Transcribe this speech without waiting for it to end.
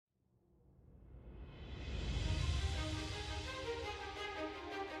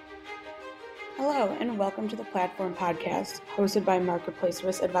Hello, and welcome to the Platform Podcast, hosted by Marketplace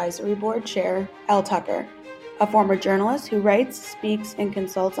Risk Advisory Board Chair Elle Tucker, a former journalist who writes, speaks, and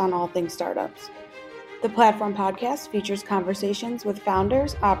consults on all things startups. The Platform Podcast features conversations with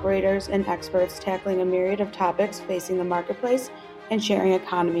founders, operators, and experts tackling a myriad of topics facing the marketplace and sharing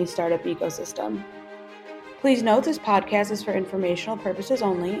economy startup ecosystem. Please note this podcast is for informational purposes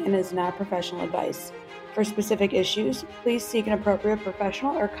only and is not professional advice. For specific issues, please seek an appropriate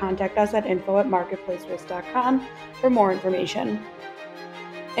professional or contact us at info@marketplacerisk.com for more information.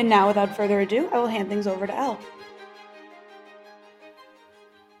 And now, without further ado, I will hand things over to Elle.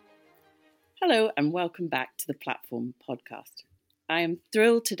 Hello and welcome back to the Platform Podcast. I am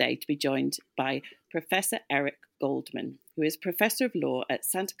thrilled today to be joined by Professor Eric Goldman, who is Professor of Law at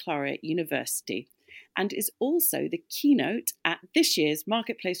Santa Clara University and is also the keynote at this year's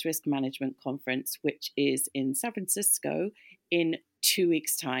Marketplace Risk Management Conference, which is in San Francisco in 2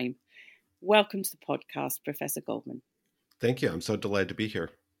 weeks' time. Welcome to the podcast, Professor Goldman. Thank you. I'm so delighted to be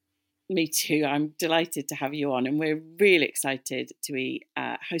here. Me too. I'm delighted to have you on, and we're really excited to be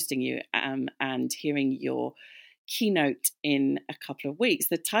hosting you and hearing your keynote in a couple of weeks.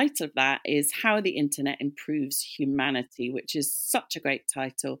 The title of that is How the Internet Improves Humanity, which is such a great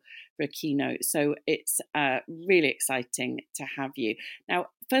title for a keynote. So it's really exciting to have you. Now,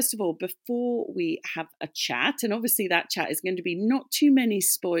 first of all, before we have a chat, and obviously that chat is going to be not too many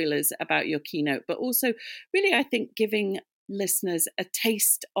spoilers about your keynote, but also really, I think, giving listeners a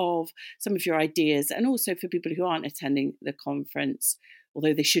taste of some of your ideas, and also for people who aren't attending the conference,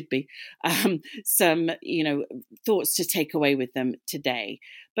 although they should be, some thoughts to take away with them today.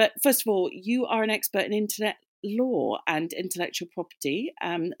 But first of all, you are an expert in internet law and intellectual property.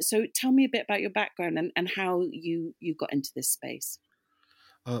 So tell me a bit about your background and how you got into this space.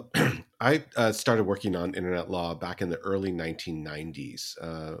 I started working on internet law back in the early 1990s.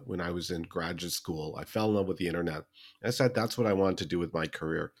 When I was in graduate school, I fell in love with the internet. I said that's what I wanted to do with my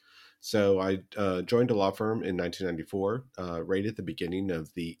career. So I joined a law firm in 1994, right at the beginning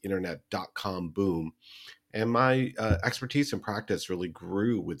of the internet.com boom. And my expertise and practice really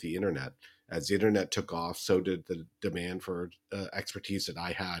grew with the internet. As the internet took off, so did the demand for expertise that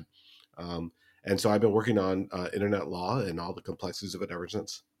I had. And so I've been working on internet law and all the complexities of it ever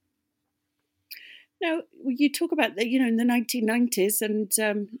since. Now, you talk about the, in the 1990s, and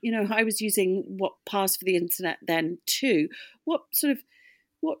I was using what passed for the internet then too. What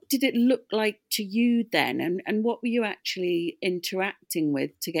did it look like to you then, and what were you actually interacting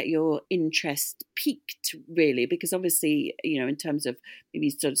with to get your interest peaked, really? Because obviously, in terms of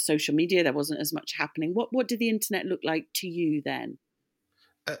maybe sort of social media, there wasn't as much happening. What did the internet look like to you then?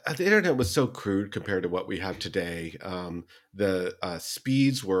 The internet was so crude compared to what we have today. The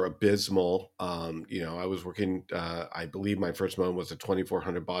speeds were abysmal. I was working, I believe my first modem was a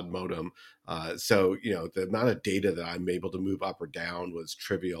 2400 baud modem. So the amount of data that I'm able to move up or down was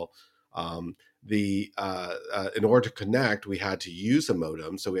trivial. In order to connect, we had to use a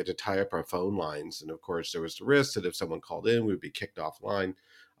modem. So we had to tie up our phone lines. And of course, there was the risk that if someone called in, we would be kicked offline.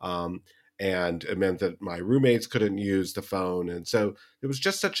 And it meant that my roommates couldn't use the phone. And so it was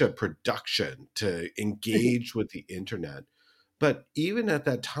just such a production to engage with the internet. But even at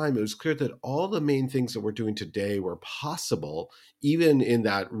that time, it was clear that all the main things that we're doing today were possible, even in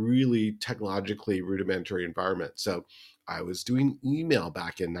that really technologically rudimentary environment. So I was doing email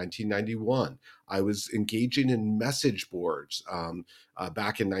back in 1991. I was engaging in message boards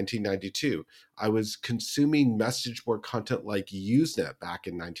back in 1992. I was consuming message board content like Usenet back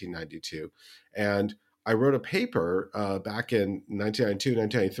in 1992. And I wrote a paper back in 1992,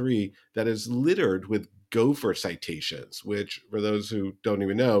 1993 that is littered with Gopher citations, which for those who don't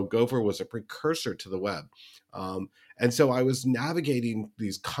even know, Gopher was a precursor to the web. And so I was navigating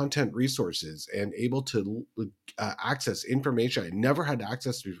these content resources and able to access information I never had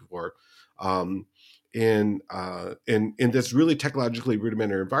access to before in this really technologically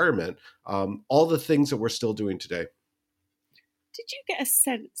rudimentary environment, all the things that we're still doing today. Did you get a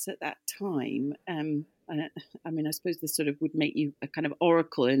sense at that time? I suppose this sort of would make you a kind of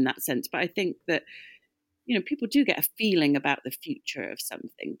oracle in that sense, but I think that people do get a feeling about the future of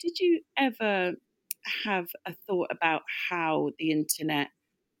something. Did you ever have a thought about how the internet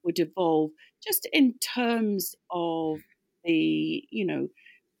would evolve, just in terms of the,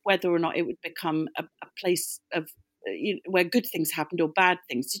 whether or not it would become a place of where good things happened or bad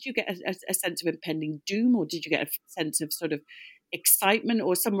things? Did you get a sense of impending doom, or did you get a sense of sort of excitement,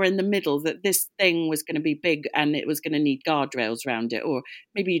 or somewhere in the middle that this thing was going to be big and it was going to need guardrails around it? Or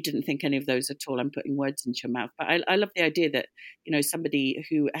maybe you didn't think any of those at all. I'm putting words into your mouth, but I love the idea that somebody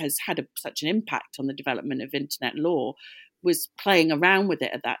who has had such an impact on the development of internet law was playing around with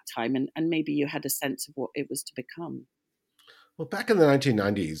it at that time, and maybe you had a sense of what it was to become? Well, back in the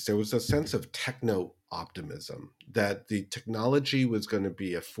 1990s, there was a sense of techno optimism that the technology was going to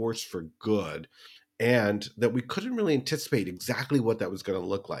be a force for good and that we couldn't really anticipate exactly what that was going to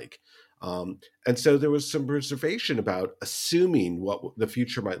look like. And so there was some reservation about assuming what the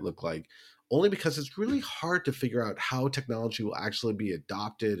future might look like, only because it's really hard to figure out how technology will actually be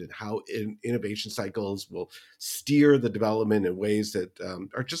adopted and how innovation cycles will steer the development in ways that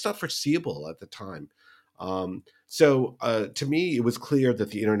are just not foreseeable at the time. So to me, it was clear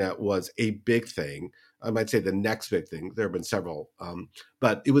that the internet was a big thing. I might say the next big thing. There have been several,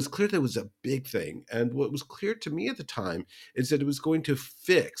 but it was clear that it was a big thing. And what was clear to me at the time is that it was going to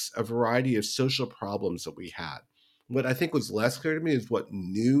fix a variety of social problems that we had. What I think was less clear to me is what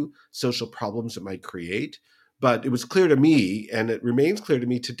new social problems it might create. But it was clear to me, and it remains clear to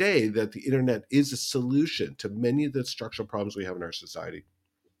me today, that the internet is a solution to many of the structural problems we have in our society.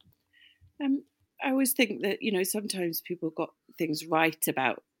 Um, I always think that, sometimes people got things right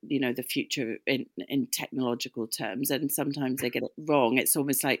about, the future in technological terms, and sometimes they get it wrong. It's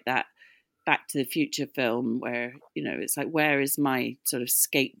almost like that Back to the Future film where, it's like, where is my sort of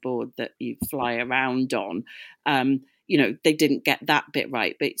skateboard that you fly around on? They didn't get that bit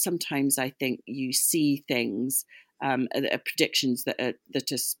right. But sometimes I think you see things, predictions that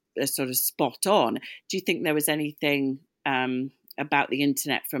are sort of spot on. Do you think there was anything about the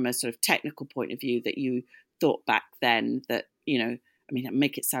internet from a sort of technical point of view that you thought back then that,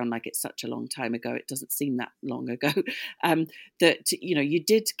 make it sound like it's such a long time ago. It doesn't seem that long ago. That you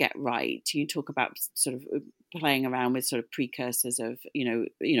did get right. You talk about sort of playing around with sort of precursors of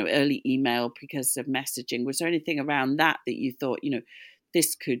early email, precursors of messaging. Was there anything around that you thought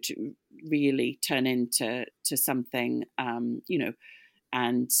this could really turn into something and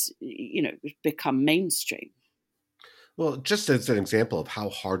become mainstream? Well, just as an example of how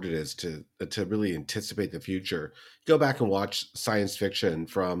hard it is to really anticipate the future, go back and watch science fiction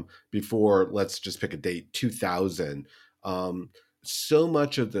from before, let's just pick a date, 2000. Um, so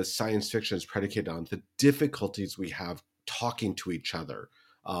much of the science fiction is predicated on the difficulties we have talking to each other.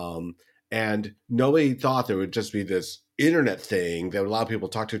 Um, and nobody thought there would just be this internet thing that would allow people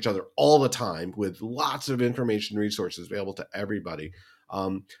to talk to each other all the time with lots of information resources available to everybody.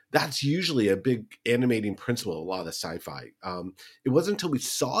 That's usually a big animating principle of a lot of the sci-fi. It wasn't until we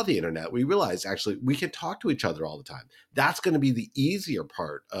saw the internet we realized actually we can talk to each other all the time. That's going to be the easier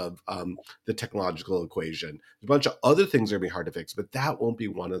part of the technological equation. There's a bunch of other things that are going to be hard to fix, but that won't be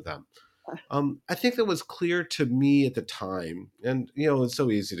one of them. I think that was clear to me at the time, and it's so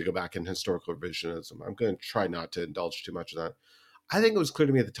easy to go back in historical revisionism. I'm going to try not to indulge too much of that. I think it was clear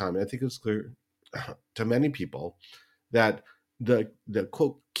to me at the time, and I think it was clear to many people that the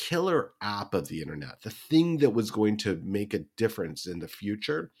quote killer app of the internet, the thing that was going to make a difference in the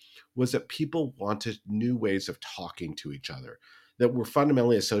future, was that people wanted new ways of talking to each other, that we're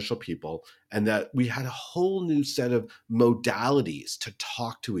fundamentally a social people, and that we had a whole new set of modalities to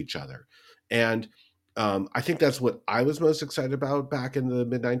talk to each other. And I think that's what I was most excited about back in the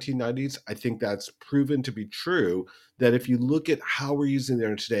mid 1990s. I think that's proven to be true, that if you look at how we're using the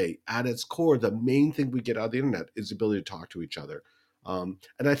internet today, at its core, the main thing we get out of the internet is the ability to talk to each other. And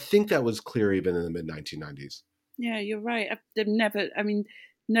I think that was clear even in the mid 1990s. Yeah, you're right. I've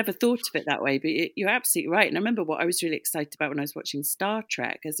never thought of it that way, but you're absolutely right. And I remember what I was really excited about when I was watching Star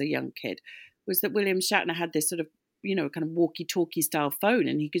Trek as a young kid was that William Shatner had this sort of, kind of walkie-talkie style phone,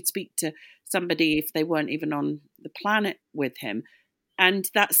 and he could speak to somebody if they weren't even on the planet with him. And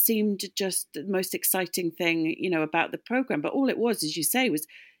that seemed just the most exciting thing, about the program. But all it was, as you say, was,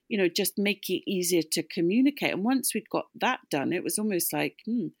 just make it easier to communicate. And once we'd got that done, it was almost like,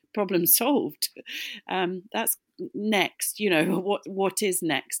 problem solved. That's next, what is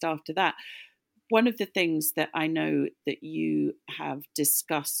next after that? One of the things that I know that you have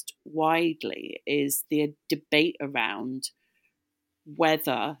discussed widely is the debate around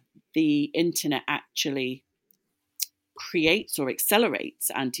whether the internet actually creates or accelerates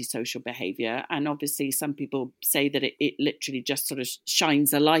antisocial behavior. And obviously some people say that it literally just sort of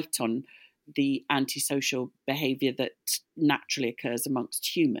shines a light on the antisocial behavior that naturally occurs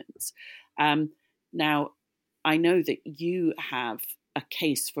amongst humans. Now, I know that you have a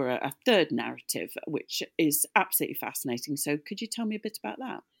case for a third narrative, which is absolutely fascinating. So could you tell me a bit about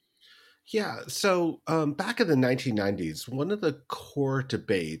that? Yeah, so back in the 1990s, one of the core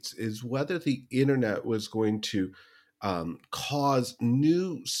debates is whether the internet was going to cause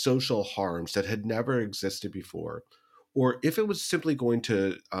new social harms that had never existed before, or if it was simply going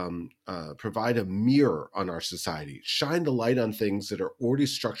to provide a mirror on our society, shine the light on things that are already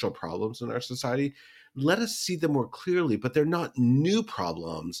structural problems in our society, let us see them more clearly. But they're not new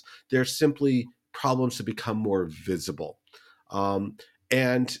problems. They're simply problems to become more visible.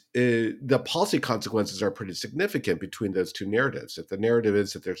 And the policy consequences are pretty significant between those two narratives. If the narrative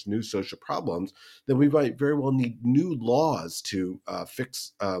is that there's new social problems, then we might very well need new laws to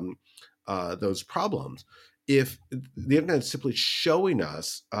fix those problems. If the internet is simply showing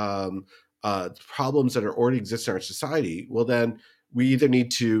us problems that are already exist in our society, well, then we either need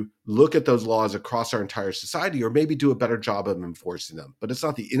to look at those laws across our entire society or maybe do a better job of enforcing them. But it's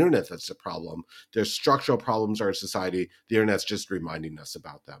not the internet that's the problem. There's structural problems in our society. The internet's just reminding us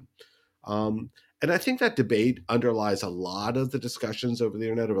about them. And I think that debate underlies a lot of the discussions over the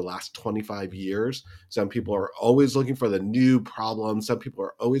internet over the last 25 years. Some people are always looking for the new problems. Some people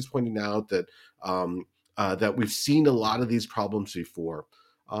are always pointing out that that we've seen a lot of these problems before.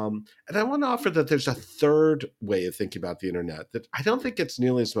 And I want to offer that there's a third way of thinking about the internet that I don't think gets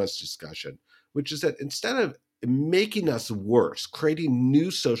nearly as much discussion, which is that instead of making us worse, creating new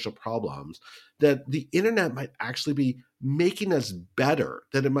social problems, that the internet might actually be making us better,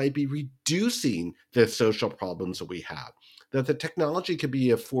 that it might be reducing the social problems that we have, that the technology could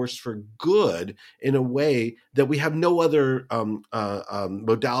be a force for good in a way that we have no other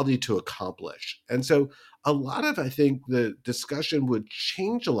modality to accomplish. And so a lot of, I think, the discussion would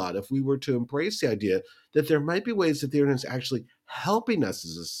change a lot if we were to embrace the idea that there might be ways that the internet is actually helping us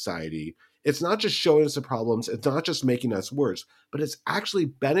as a society. It's not just showing us the problems, it's not just making us worse, but it's actually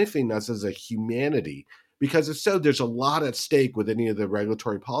benefiting us as a humanity. Because if so, there's a lot at stake with any of the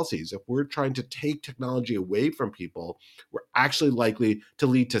regulatory policies. If we're trying to take technology away from people, we're actually likely to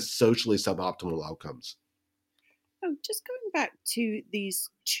lead to socially suboptimal outcomes. Oh, just going back to these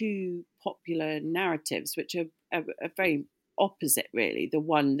two popular narratives, which are very opposite, really. The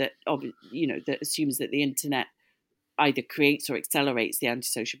one that, that assumes that the internet either creates or accelerates the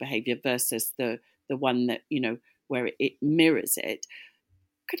antisocial behavior versus the one that, where it mirrors it.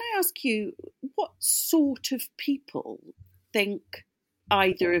 Could I ask you, what sort of people think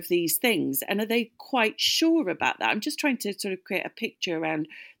either of these things? And are they quite sure about that? I'm just trying to sort of create a picture around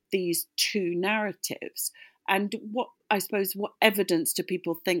these two narratives. And what evidence do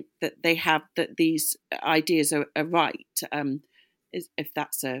people think that they have that these ideas are right? If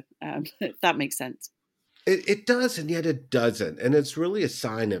that makes sense. It does, and yet it doesn't. And it's really a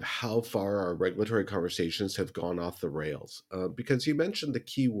sign of how far our regulatory conversations have gone off the rails. Because you mentioned the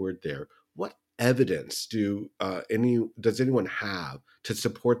key word there. What evidence does anyone have to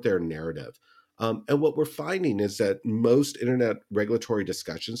support their narrative? And what we're finding is that most internet regulatory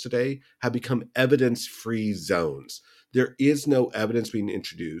discussions today have become evidence-free zones. There is no evidence being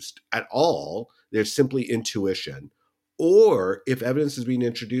introduced at all. There's simply intuition. Or if evidence is being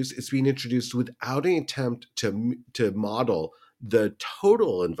introduced, it's being introduced without any attempt to model the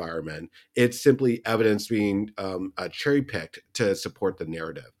total environment. It's simply evidence being cherry picked to support the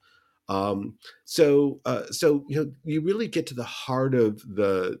narrative. So you really get to the heart of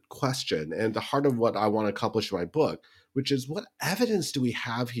the question and the heart of what I want to accomplish in my book, which is what evidence do we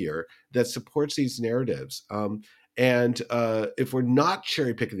have here that supports these narratives? And if we're not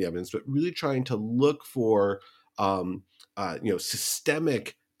cherry picking the evidence, but really trying to look for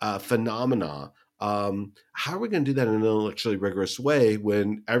systemic phenomena. How are we going to do that in an intellectually rigorous way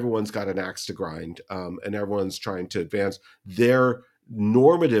when everyone's got an axe to grind and everyone's trying to advance their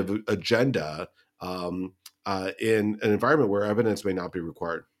normative agenda in an environment where evidence may not be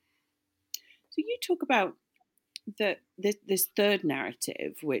required? So you talk about this third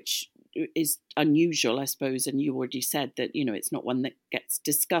narrative, which is unusual, I suppose, and you already said that it's not one that gets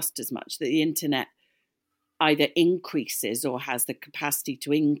discussed as much. That the internet either increases or has the capacity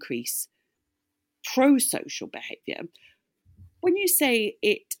to increase pro-social behavior. When you say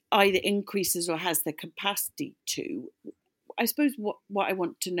it either increases or has the capacity to, I suppose what I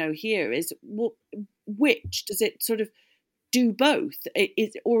want to know here is which does it sort of do both?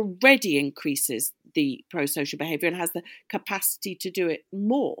 It already increases the pro-social behavior and has the capacity to do it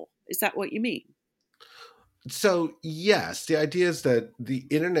more. Is that what you mean? So yes, the idea is that the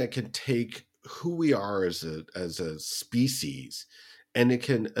internet can take who we are as a species, and it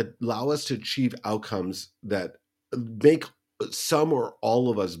can allow us to achieve outcomes that make some or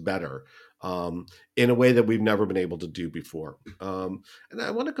all of us better in a way that we've never been able to do before. And I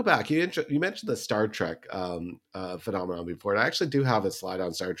want to go back. You mentioned the Star Trek phenomenon before, and I actually do have a slide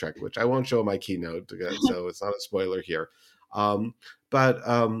on Star Trek, which I won't show in my keynote, so it's not a spoiler here. But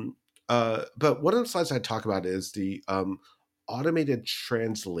one of the slides I talk about is the automated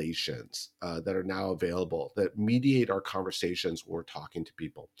translations that are now available that mediate our conversations when we're talking to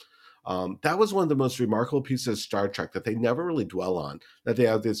people. That was one of the most remarkable pieces of Star Trek that they never really dwell on, that they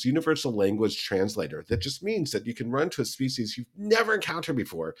have this universal language translator that just means that you can run to a species you've never encountered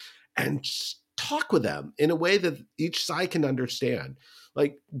before and just talk with them in a way that each side can understand.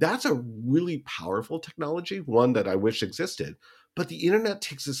 Like, that's a really powerful technology, one that I wish existed. But the internet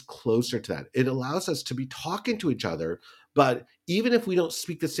takes us closer to that. It allows us to be talking to each other, but even if we don't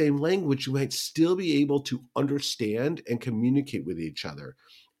speak the same language, we might still be able to understand and communicate with each other.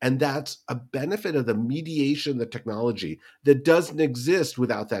 And that's a benefit of the mediation of the technology that doesn't exist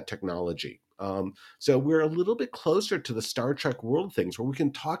without that technology. So we're a little bit closer to the Star Trek world things where we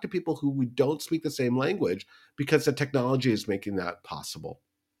can talk to people who we don't speak the same language because the technology is making that possible.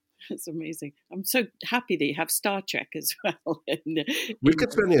 That's amazing. I'm so happy that you have Star Trek as well. We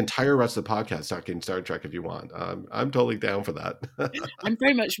could spend the entire rest of the podcast talking Star Trek if you want. I'm totally down for that. I'm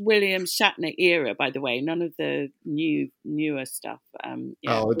very much William Shatner era, by the way. None of the newer stuff.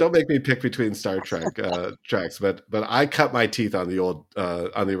 Yeah. Oh, don't make me pick between Star Trek tracks, but I cut my teeth on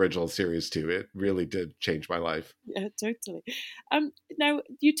the original series too. It really did change my life. Yeah, totally. Now,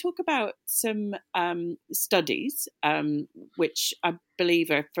 you talk about some studies, which I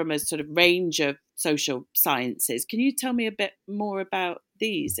believe are from a sort of range of social sciences. Can you tell me a bit more about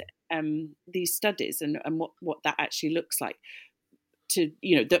these studies and what that actually looks like? To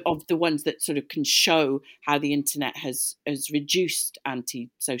of the ones that sort of can show how the internet has reduced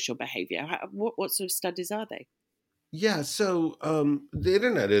antisocial behaviour. What sort of studies are they? Yeah, so the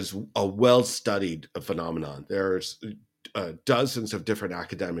internet is a well-studied phenomenon. There's dozens of different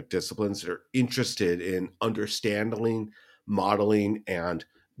academic disciplines that are interested in understanding, modeling, and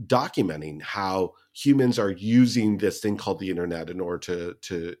documenting how humans are using this thing called the internet in order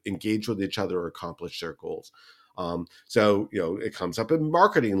to engage with each other or accomplish their goals. So, it comes up in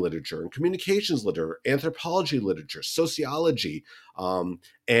marketing literature and communications literature, anthropology literature, sociology,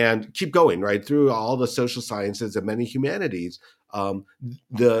 and keep going right through all the social sciences and many humanities.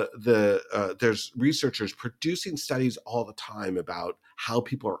 There's researchers producing studies all the time about how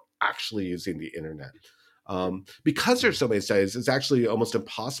people are actually using the internet. Because there's so many studies, it's actually almost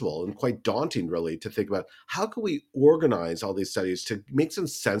impossible and quite daunting, really, to think about how can we organize all these studies to make some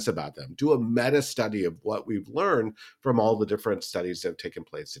sense about them, do a meta study of what we've learned from all the different studies that have taken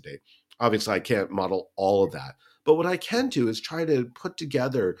place today. Obviously, I can't model all of that. But what I can do is try to put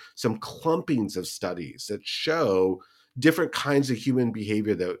together some clumpings of studies that show different kinds of human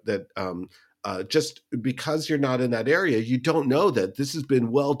behavior that just because you're not in that area, you don't know that this has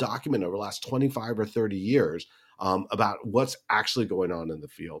been well documented over the last 25 or 30 years about what's actually going on in the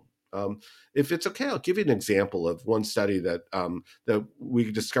field. If it's okay, I'll give you an example of one study that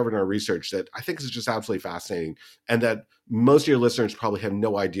we discovered in our research that I think is just absolutely fascinating and that most of your listeners probably have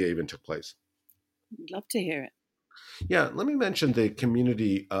no idea even took place. I'd love to hear it. Yeah, let me mention the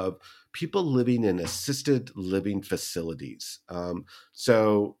community of people living in assisted living facilities.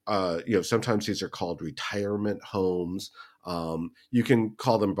 Sometimes these are called retirement homes. You can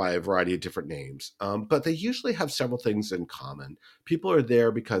call them by a variety of different names, but they usually have several things in common. People are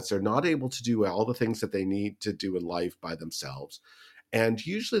there because they're not able to do all the things that they need to do in life by themselves. And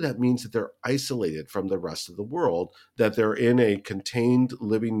usually that means that they're isolated from the rest of the world, that they're in a contained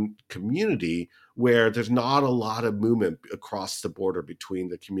living community where there's not a lot of movement across the border between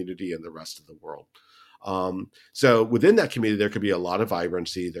the community and the rest of the world. So within that community, there could be a lot of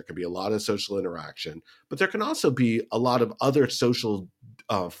vibrancy, there could be a lot of social interaction, but there can also be a lot of other social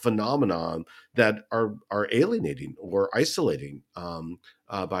phenomenon that are alienating or isolating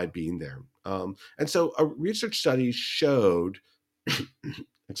by being there. And so a research study showed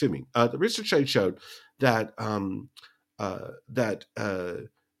the research study showed that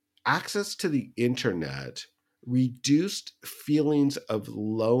access to the internet reduced feelings of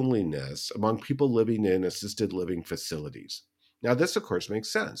loneliness among people living in assisted living facilities. Now, this, of course,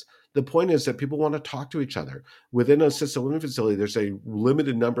 makes sense. The point is that people want to talk to each other. Within an assisted living facility, there's a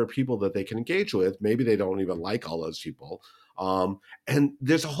limited number of people that they can engage with. Maybe they don't even like all those people. And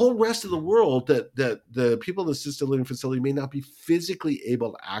there's a whole rest of the world that the people in the assisted living facility may not be physically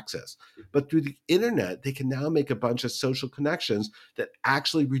able to access. But through the internet, they can now make a bunch of social connections that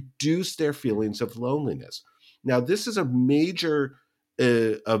actually reduce their feelings of loneliness. Now, this is a major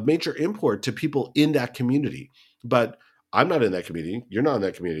import to people in that community. But I'm not in that community. You're not in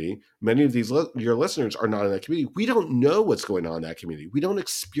that community. Many of your listeners are not in that community. We don't know what's going on in that community. We don't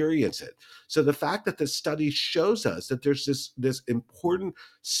experience it. So the fact that this study shows us that there's this important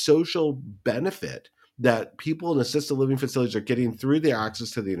social benefit that people in assisted living facilities are getting through their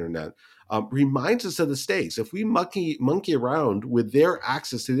access to the internet reminds us of the stakes. If we monkey around with their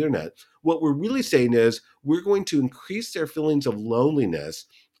access to the internet, what we're really saying is we're going to increase their feelings of loneliness.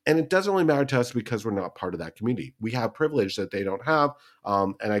 And it doesn't really matter to us because we're not part of that community. We have privilege that they don't have,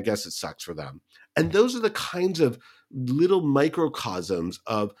 and I guess it sucks for them. And those are the kinds of little microcosms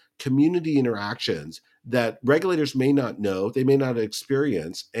of community interactions that regulators may not know, they may not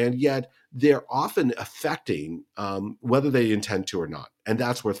experience, and yet they're often affecting whether they intend to or not. And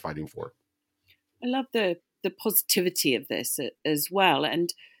that's worth fighting for. I love the positivity of this as well.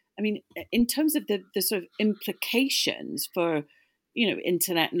 And I mean, in terms of the sort of implications for,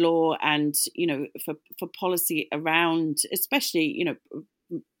 internet law and, for policy around, especially,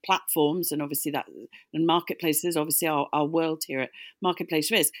 platforms and obviously that and marketplaces, obviously our world here at Marketplace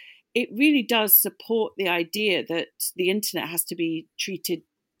Risk, it really does support the idea that the internet has to be treated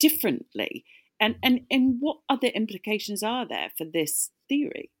differently. And what other implications are there for this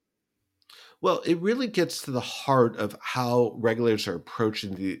theory? Well, it really gets to the heart of how regulators are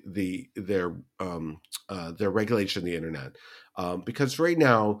approaching their regulation of the internet, because right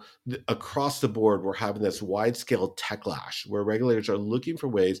now, across the board, we're having this wide-scale techlash where regulators are looking for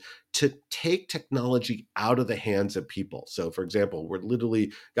ways to take technology out of the hands of people. So, for example, we're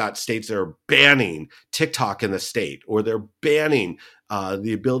literally got states that are banning TikTok in the state, or they're banning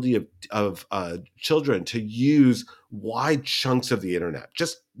the ability of children to use wide chunks of the internet,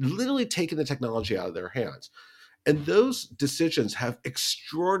 just literally taking the technology out of their hands. And those decisions have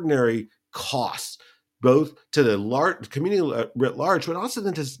extraordinary costs, both to the large community writ large, but also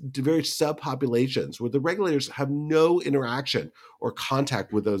then to various subpopulations where the regulators have no interaction or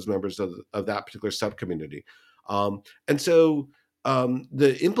contact with those members of that particular subcommunity. And so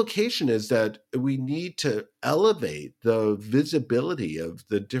the implication is that we need to elevate the visibility of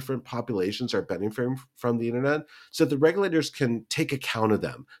the different populations are benefiting from the internet so the regulators can take account of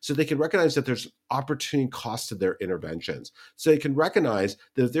them, so they can recognize that there's opportunity cost to their interventions, so they can recognize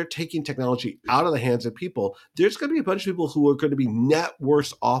that if they're taking technology out of the hands of people, there's going to be a bunch of people who are going to be net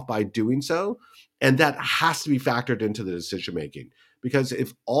worse off by doing so. And that has to be factored into the decision making, because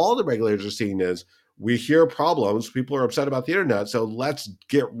if all the regulators are seeing is, we hear problems, people are upset about the internet, so let's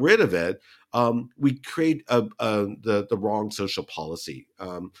get rid of it, we create the wrong social policy.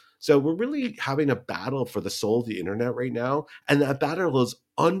 So we're really having a battle for the soul of the internet right now. And that battle is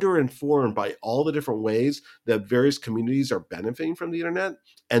underinformed by all the different ways that various communities are benefiting from the internet.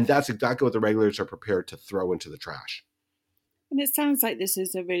 And that's exactly what the regulators are prepared to throw into the trash. And it sounds like this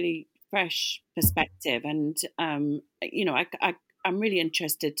is a really fresh perspective. And, I'm really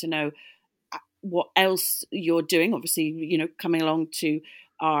interested to know what else you're doing. Obviously, coming along to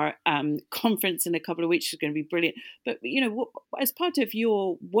our conference in a couple of weeks is going to be brilliant. But as part of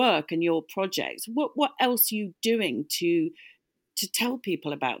your work and your projects, what else are you doing to tell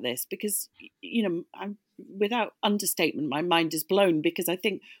people about this? Because I'm, without understatement, my mind is blown, because I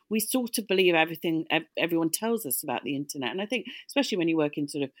think we sort of believe everything everyone tells us about the internet. And I think especially when you work in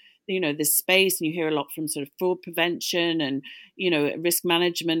sort of this space and you hear a lot from sort of fraud prevention and risk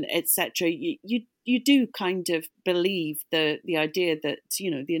management, etc., you do kind of believe the idea that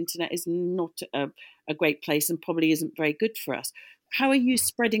the internet is not a great place and probably isn't very good for us. How are you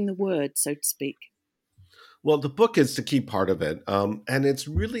spreading the word, so to speak? Well, the book is the key part of it. And it's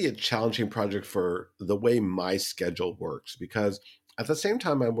really a challenging project for the way my schedule works, because at the same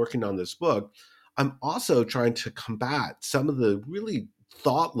time I'm working on this book, I'm also trying to combat some of the really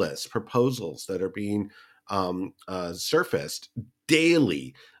thoughtless proposals that are being surfaced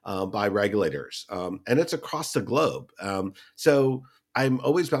daily by regulators. And it's across the globe. So I'm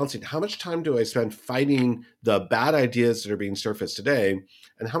always balancing how much time do I spend fighting the bad ideas that are being surfaced today,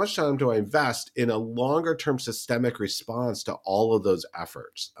 and how much time do I invest in a longer term systemic response to all of those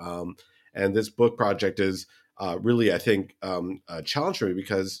efforts. And this book project is really, I think, a challenge for me,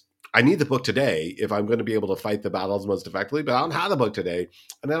 because I need the book today if I'm going to be able to fight the battles most effectively, but I don't have the book today,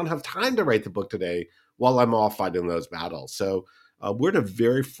 and I don't have time to write the book today while I'm off fighting those battles. So we're in a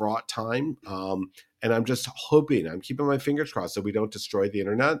very fraught time. And I'm just hoping, I'm keeping my fingers crossed that we don't destroy the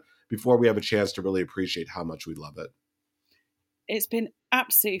internet before we have a chance to really appreciate how much we love it. It's been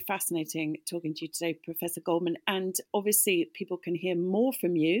absolutely fascinating talking to you today, Professor Goldman. And obviously, people can hear more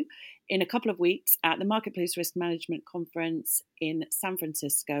from you in a couple of weeks at the Marketplace Risk Management Conference in San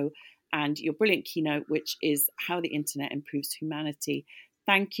Francisco, and your brilliant keynote, which is How the Internet Improves Humanity.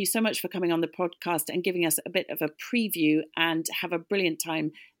 Thank you so much for coming on the podcast and giving us a bit of a preview, and have a brilliant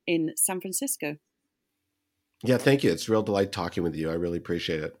time in San Francisco. Yeah, thank you. It's a real delight talking with you. I really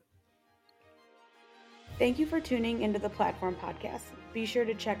appreciate it. Thank you for tuning into the Platform Podcast. Be sure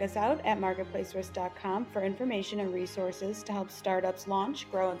to check us out at marketplacerisk.com for information and resources to help startups launch,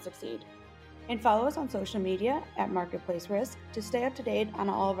 grow, and succeed. And follow us on social media at Marketplace Risk to stay up to date on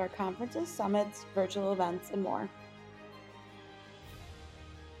all of our conferences, summits, virtual events, and more.